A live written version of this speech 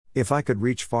If I could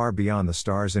reach far beyond the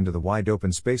stars into the wide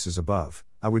open spaces above,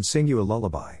 I would sing you a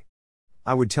lullaby.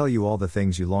 I would tell you all the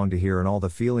things you long to hear, and all the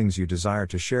feelings you desire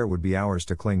to share would be ours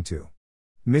to cling to.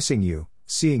 Missing you,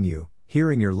 seeing you,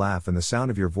 hearing your laugh and the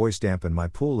sound of your voice dampen my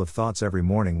pool of thoughts every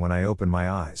morning when I open my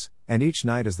eyes, and each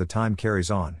night as the time carries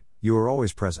on, you are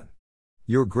always present.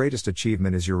 Your greatest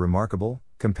achievement is your remarkable,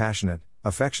 compassionate,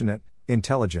 affectionate,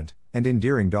 intelligent, and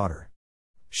endearing daughter.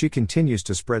 She continues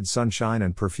to spread sunshine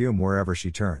and perfume wherever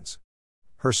she turns.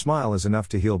 Her smile is enough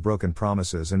to heal broken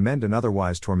promises and mend an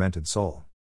otherwise tormented soul.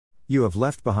 You have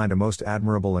left behind a most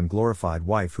admirable and glorified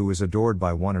wife who is adored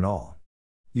by one and all.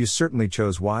 You certainly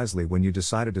chose wisely when you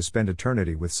decided to spend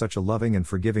eternity with such a loving and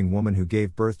forgiving woman who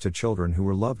gave birth to children who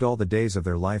were loved all the days of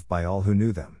their life by all who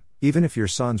knew them. Even if your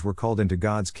sons were called into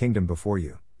God's kingdom before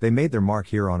you, they made their mark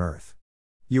here on earth.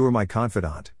 You were my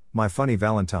confidant, my funny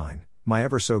Valentine, my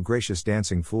ever so gracious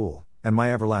dancing fool, and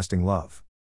my everlasting love.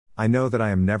 I know that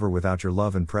I am never without your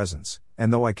love and presence,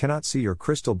 and though I cannot see your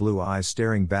crystal blue eyes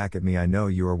staring back at me, I know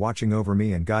you are watching over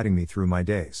me and guiding me through my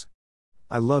days.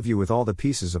 I love you with all the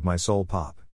pieces of my soul,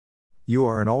 Pop. You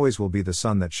are and always will be the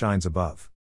sun that shines above.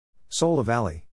 Soul of Ali.